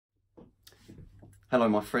Hello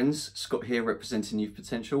my friends, Scott here representing Youth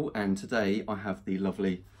Potential, and today I have the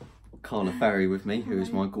lovely Carla Farry with me, who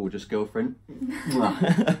is my gorgeous girlfriend.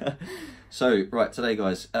 So, right, today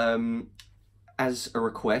guys, as a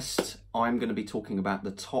request, I'm going to be talking about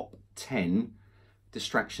the top 10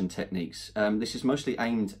 distraction techniques. This is mostly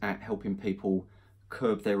aimed at helping people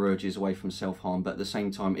curb their urges away from self-harm, but at the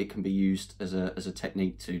same time it can be used as a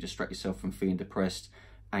technique to distract yourself from feeling depressed,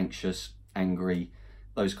 anxious, angry,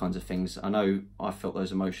 those kinds of things. I know I've felt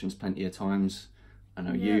those emotions plenty of times. I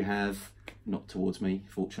know you have, not towards me,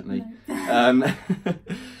 fortunately. No.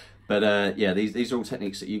 But yeah, these are all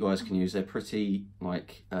techniques that you guys can use. They're pretty,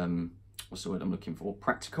 like, what's the word I'm looking for?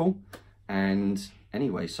 Practical. And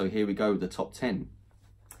anyway, so here we go, the top 10.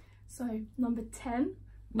 So, number 10.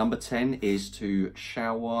 Number 10 is to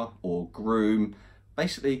shower or groom.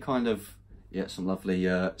 Basically, kind of, yeah, some lovely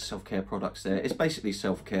self-care products there. It's basically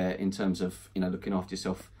self-care in terms of, you know, looking after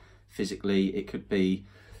yourself physically. It could be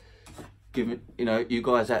giving, you know, you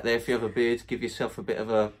guys out there, if you have a beard, give yourself a bit of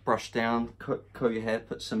a brush down, curl your hair,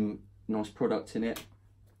 put some nice product in it.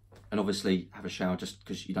 And obviously have a shower just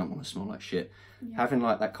because you don't want to smell like shit. Yeah. Having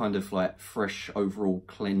like that kind of like fresh overall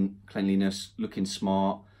cleanliness, looking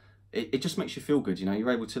smart, it just makes you feel good, you know.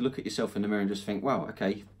 You're able to look at yourself in the mirror and just think, wow,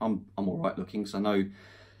 okay, I'm all right looking. So I know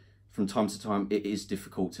from time to time it is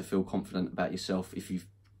difficult to feel confident about yourself if you've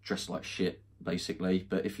dressed like shit, basically.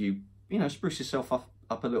 But if you know, spruce yourself up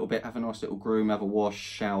a little bit, have a nice little groom, have a wash,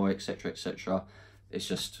 shower, etc, etc, it's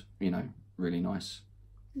just, you know, really nice.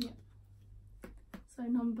 Yeah. So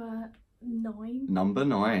number 9. Number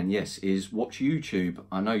 9, yes, is watch YouTube.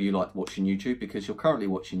 I know you like watching YouTube because you're currently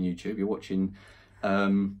watching YouTube. You're watching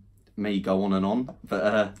me go on and on,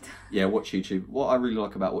 but yeah, watch YouTube. What I really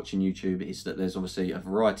like about watching YouTube is that there's obviously a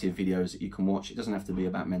variety of videos that you can watch. It doesn't have to be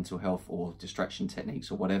about mental health or distraction techniques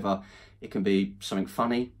or whatever. It can be something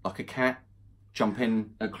funny, like a cat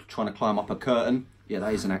jumping, trying to climb up a curtain. Yeah,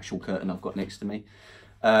 that is an actual curtain I've got next to me.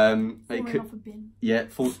 Falling off a bin. Yeah,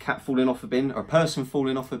 cat falling off a bin, or a person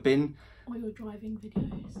falling off a bin. Or your driving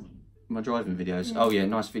videos. My driving videos. Yeah. Oh yeah,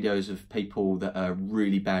 nice videos of people that are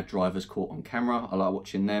really bad drivers caught on camera. I like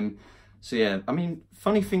watching them. So yeah, I mean,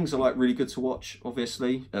 funny things are like really good to watch,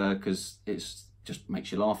 obviously, because it's just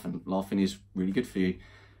makes you laugh, and laughing is really good for you.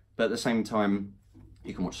 But at the same time,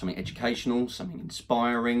 you can watch something educational, something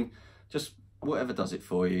inspiring, just whatever does it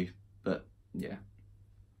for you. But yeah.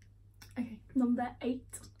 Okay, number 8.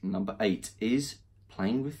 Number 8 is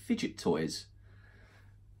playing with fidget toys.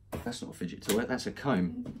 That's not a fidget toy, that's a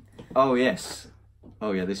comb. Oh yes.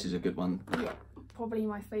 Oh yeah, this is a good one. Yeah, probably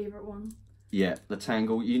my favourite one. Yeah, the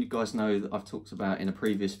Tangle. You guys know that I've talked about in a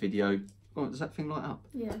previous video. Oh, does that thing light up?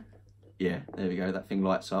 Yeah. Yeah, there we go. That thing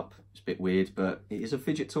lights up. It's a bit weird, but it is a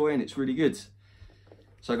fidget toy and it's really good.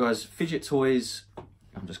 So guys, fidget toys.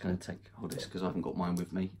 I'm just going to hold this because I haven't got mine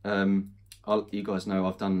with me. You guys know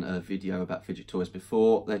I've done a video about fidget toys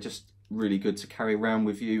before. They're just really good to carry around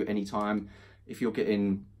with you anytime. If you're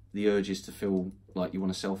getting the urges to feel like you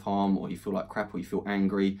want to self-harm, or you feel like crap, or you feel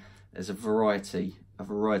angry, there's a variety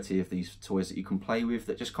of these toys that you can play with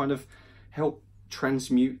that just kind of help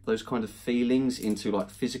transmute those kind of feelings into like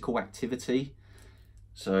physical activity.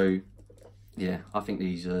 So yeah, I think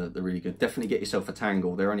these they're really good. Definitely get yourself a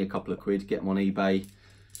Tangle. They're only a couple of quid. Get them on eBay.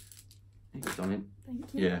 Thank you.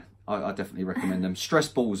 Thank you. Yeah, I definitely recommend them. Stress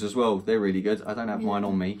balls as well, they're really good. I don't have mine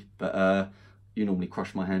on me, but you normally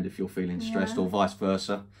crush my hand if you're feeling stressed, or vice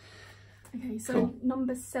versa. Okay, so cool.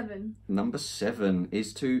 Number 7. Number 7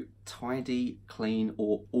 is to tidy, clean,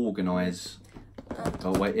 or organise.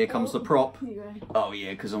 Oh wait, here comes the prop. Oh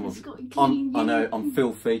yeah, because I'm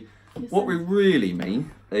filthy. What we really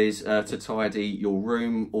mean is to tidy your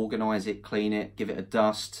room, organise it, clean it, give it a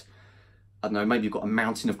dust. I don't know, maybe you've got a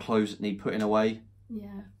mountain of clothes that need putting away.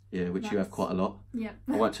 Yeah. Yeah, which you have quite a lot. Yeah.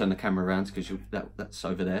 I won't turn the camera around because that's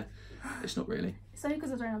over there. It's not really. It's only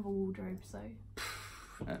because I don't have a wardrobe, so.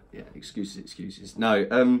 Yeah, excuses.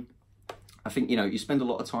 No, I think, you know, you spend a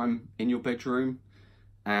lot of time in your bedroom,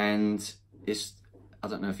 and I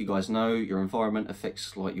don't know if you guys know, your environment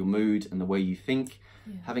affects like your mood and the way you think.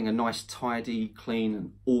 Yeah. Having a nice, tidy, clean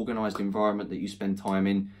and organised environment that you spend time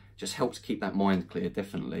in just helps keep that mind clear,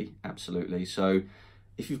 definitely, absolutely. So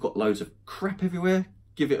if you've got loads of crap everywhere,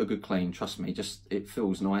 give it a good clean, trust me, just it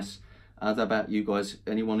feels nice. I don't know about you guys,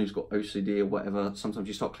 anyone who's got OCD or whatever, sometimes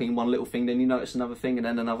you start cleaning one little thing, then you notice another thing, and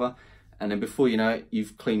then another, and then before you know it,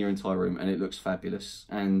 you've cleaned your entire room and it looks fabulous.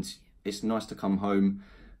 And it's nice to come home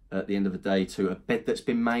at the end of the day to a bed that's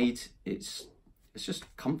been made. It's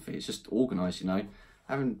just comfy, it's just organised, you know.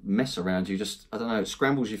 Having mess around you just, I don't know, it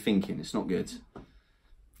scrambles your thinking, it's not good.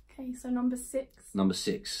 Okay, so number 6. Number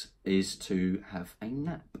 6 is to have a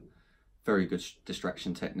nap. very good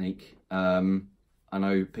distraction technique. I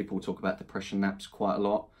know people talk about depression naps quite a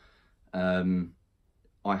lot.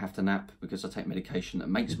 I have to nap because I take medication that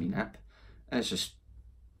makes me nap. And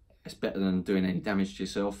it's better than doing any damage to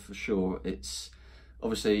yourself, for sure. It's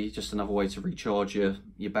obviously just another way to recharge your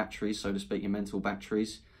batteries, so to speak, your mental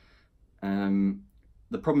batteries.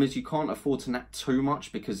 The problem is you can't afford to nap too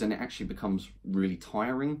much, because then it actually becomes really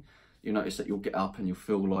tiring. You notice that you'll get up and you'll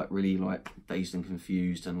feel like really like dazed and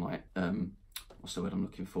confused and like, what's the word I'm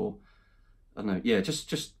looking for? I don't know, yeah,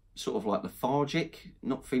 just sort of like lethargic,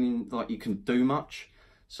 not feeling like you can do much.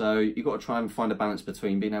 So you've got to try and find a balance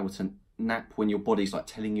between being able to nap when your body's like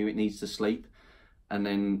telling you it needs to sleep, and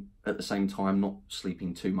then at the same time not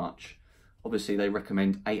sleeping too much. Obviously they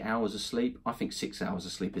recommend 8 hours of sleep. I think 6 hours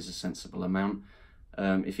of sleep is a sensible amount.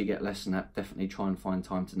 If you get less than that, definitely try and find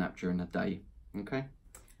time to nap during the day. Okay.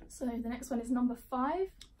 So the next one is number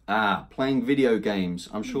 5. Playing video games.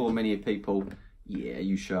 I'm sure many people, yeah,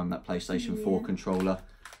 you show them that PlayStation 4 controller.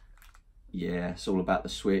 Yeah, it's all about the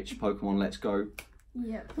Switch, Pokemon Let's Go.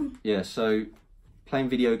 Yep. Yeah, so playing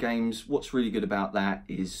video games, what's really good about that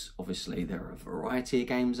is obviously there are a variety of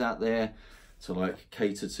games out there to like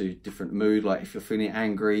cater to different mood. Like if you're feeling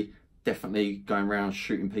angry, definitely going around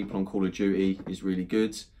shooting people on Call of Duty is really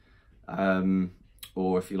good.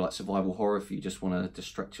 Or if you like survival horror, if you just want to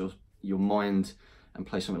distract your mind and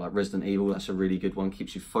play something like Resident Evil, that's a really good one.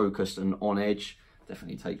 Keeps you focused and on edge.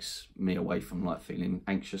 Definitely takes me away from like feeling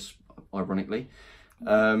anxious, ironically.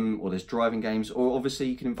 Or there's driving games, or obviously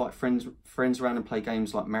you can invite friends around and play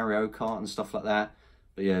games like Mario Kart and stuff like that.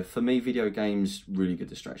 But yeah, for me, video games, really good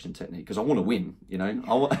distraction technique, because I want to win, you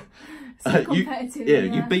know. So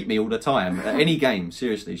competitive. You beat me all the time at any game.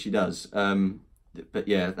 Seriously, she does. But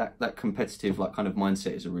yeah, that competitive like kind of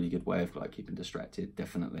mindset is a really good way of like keeping distracted,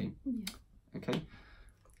 definitely. Yeah. Okay.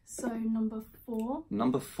 So number 4.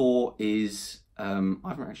 Number 4 is I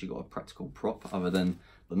haven't actually got a practical prop other than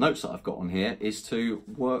the notes that I've got on here, is to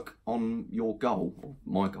work on your goal, or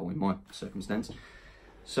my goal in my circumstance.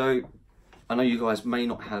 So I know you guys may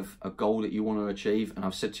not have a goal that you want to achieve, and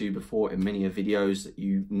I've said to you before in many of videos that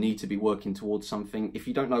you need to be working towards something. If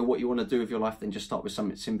you don't know what you want to do with your life, then just start with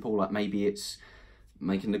something simple, like maybe it's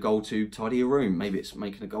making the goal to tidy your room, maybe it's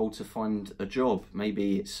making a goal to find a job,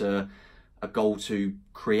 maybe it's a goal to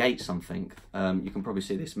create something. You can probably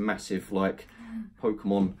see this massive like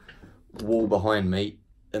Pokemon wall behind me,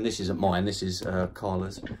 and this isn't mine, this is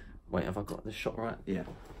Carla's. Wait, have I got this shot right? Yeah.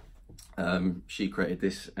 She created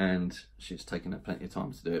this and she's taken her plenty of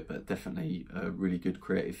time to do it, but definitely a really good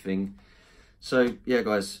creative thing. So yeah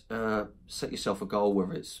guys, set yourself a goal,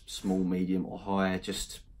 whether it's small, medium or high.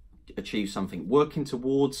 Just achieve something. Working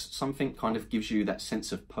towards something kind of gives you that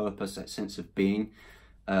sense of purpose, that sense of being.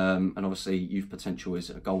 And obviously Youth Potential is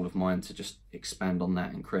a goal of mine to just expand on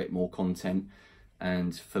that and create more content.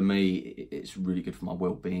 And for me, it's really good for my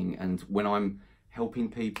well-being. And when I'm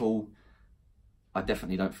helping people, I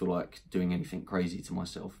definitely don't feel like doing anything crazy to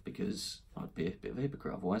myself, because I'd be a bit of a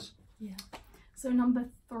hypocrite otherwise. Yeah. So number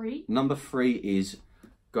 3. Number 3 is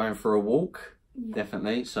going for a walk. Yeah.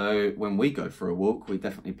 Definitely. So when we go for a walk, we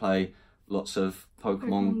definitely play lots of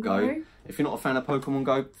Pokemon Go. If you're not a fan of Pokemon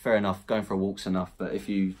Go, fair enough, going for a walk's enough. But if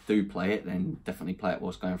you do play it, then definitely play it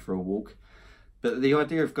whilst going for a walk. But the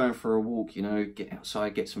idea of going for a walk, you know, get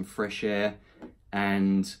outside, get some fresh air,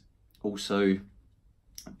 and also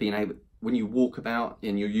being able, when you walk about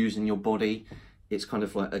and you're using your body, it's kind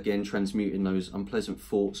of like, again, transmuting those unpleasant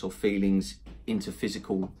thoughts or feelings into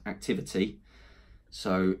physical activity.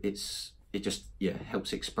 So it just, yeah,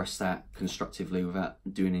 helps express that constructively without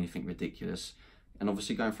doing anything ridiculous. And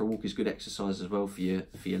obviously going for a walk is good exercise as well for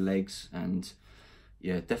your legs. And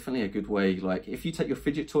yeah, definitely a good way. Like if you take your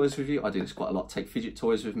fidget toys with you, I do this quite a lot, take fidget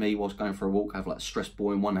toys with me whilst going for a walk. I have like a stress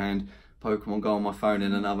ball in one hand, Pokemon Go on my phone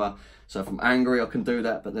in another. So if I'm angry, I can do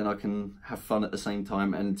that, but then I can have fun at the same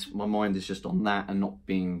time, and my mind is just on that and not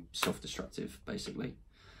being self-destructive, basically.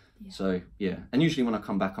 Yeah. So yeah, and usually when I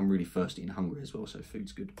come back, I'm really thirsty and hungry as well, so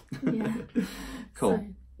food's good. Yeah. Cool. So,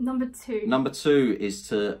 number 2. Number 2 is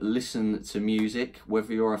to listen to music,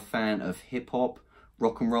 whether you're a fan of hip hop,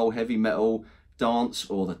 rock and roll, heavy metal, dance,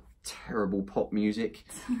 or the terrible pop music.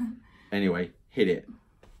 Anyway, hit it.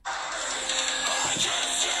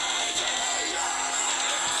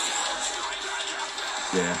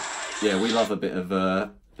 Yeah, we love a bit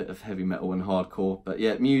of heavy metal and hardcore, but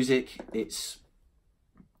yeah, music, it's,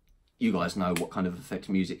 you guys know what kind of effect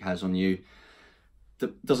music has on you.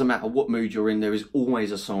 Doesn't matter what mood you're in, there is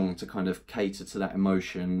always a song to kind of cater to that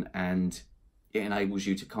emotion, and it enables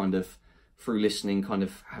you to kind of, through listening, kind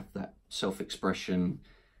of have that self-expression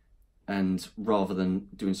and rather than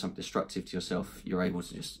doing something destructive to yourself, you're able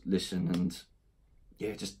to just listen and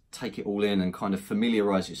yeah, just take it all in and kind of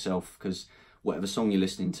familiarize yourself, because whatever song you're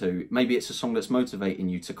listening to, maybe it's a song that's motivating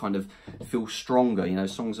you to kind of feel stronger, you know,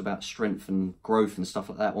 songs about strength and growth and stuff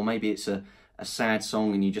like that, or maybe it's a sad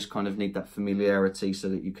song and you just kind of need that familiarity so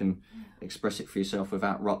that you can express it for yourself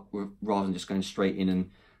without rather than just going straight in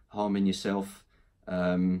and harming yourself.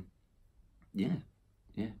 Yeah,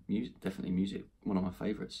 music, definitely music, one of my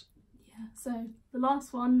favorites. Yeah, so the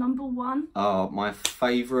last one, number 1. My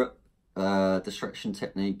favorite distraction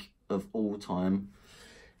technique of all time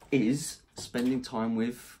is spending time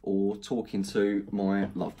with or talking to my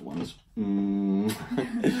loved ones.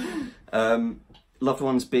 Loved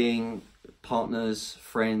ones being partners,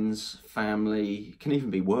 friends, family, can even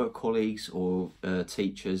be work colleagues or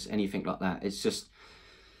teachers, anything like that. It's just,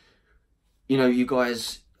 you know, you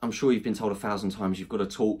guys, I'm sure you've been told 1,000 times, you've got to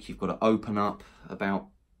talk, you've got to open up about,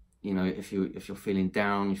 you know, if you're feeling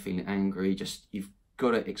down, you're feeling angry, just you've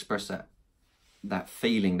got to express that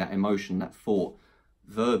feeling, that emotion, that thought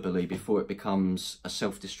verbally before it becomes a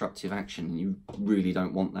self-destructive action, and you really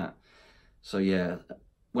don't want that. So yeah,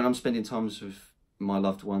 when I'm spending times with my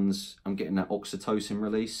loved ones, I'm getting that oxytocin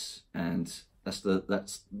release, and that's the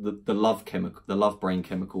love chemical, the love brain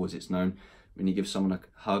chemical as it's known. When you give someone a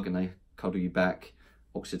hug and they cuddle you back,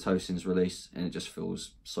 oxytocin's released, and it just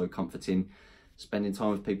feels so comforting. Spending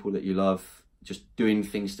time with people that you love, just doing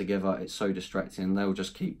things together, it's so distracting, and they'll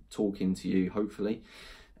just keep talking to you, hopefully,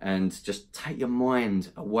 and just take your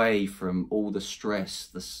mind away from all the stress,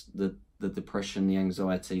 the depression, the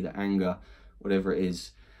anxiety, the anger, whatever it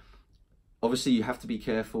is. Obviously, you have to be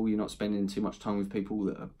careful you're not spending too much time with people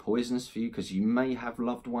that are poisonous for you, because you may have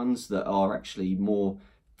loved ones that are actually more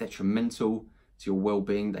detrimental to your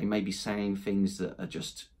well-being. They may be saying things that are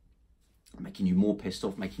just making you more pissed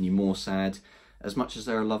off, making you more sad. As much as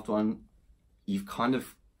they're a loved one, you've kind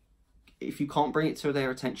of, if you can't bring it to their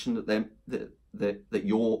attention that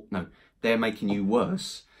they're making you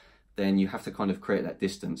worse, then you have to kind of create that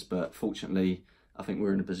distance. But fortunately, I think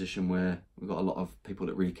we're in a position where we've got a lot of people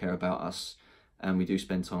that really care about us, and we do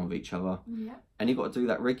spend time with each other. Yeah. And you've got to do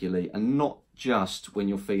that regularly, and not just when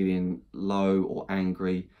you're feeling low or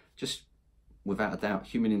angry. Just without a doubt,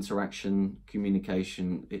 human interaction,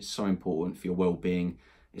 communication, it's so important for your well-being.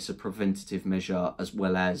 It's a preventative measure as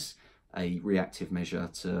well as a reactive measure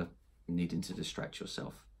to needing to distract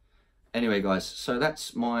yourself. Anyway, guys, so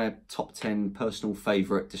that's my top 10 personal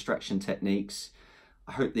favourite distraction techniques.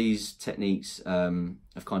 I hope these techniques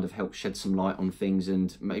have kind of helped shed some light on things,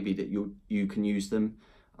 and maybe that you can use them.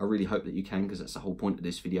 I really hope that you can, because that's the whole point of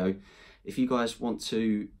this video. If you guys want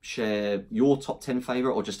to share your top 10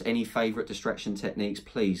 favourite or just any favourite distraction techniques,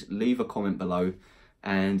 please leave a comment below.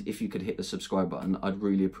 And if you could hit the subscribe button, I'd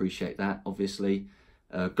really appreciate that, obviously.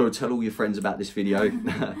 Go tell all your friends about this video.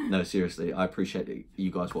 No, seriously, I appreciate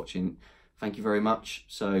you guys watching. Thank you very much.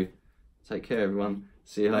 So take care, everyone.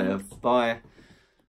 See you later. Bye.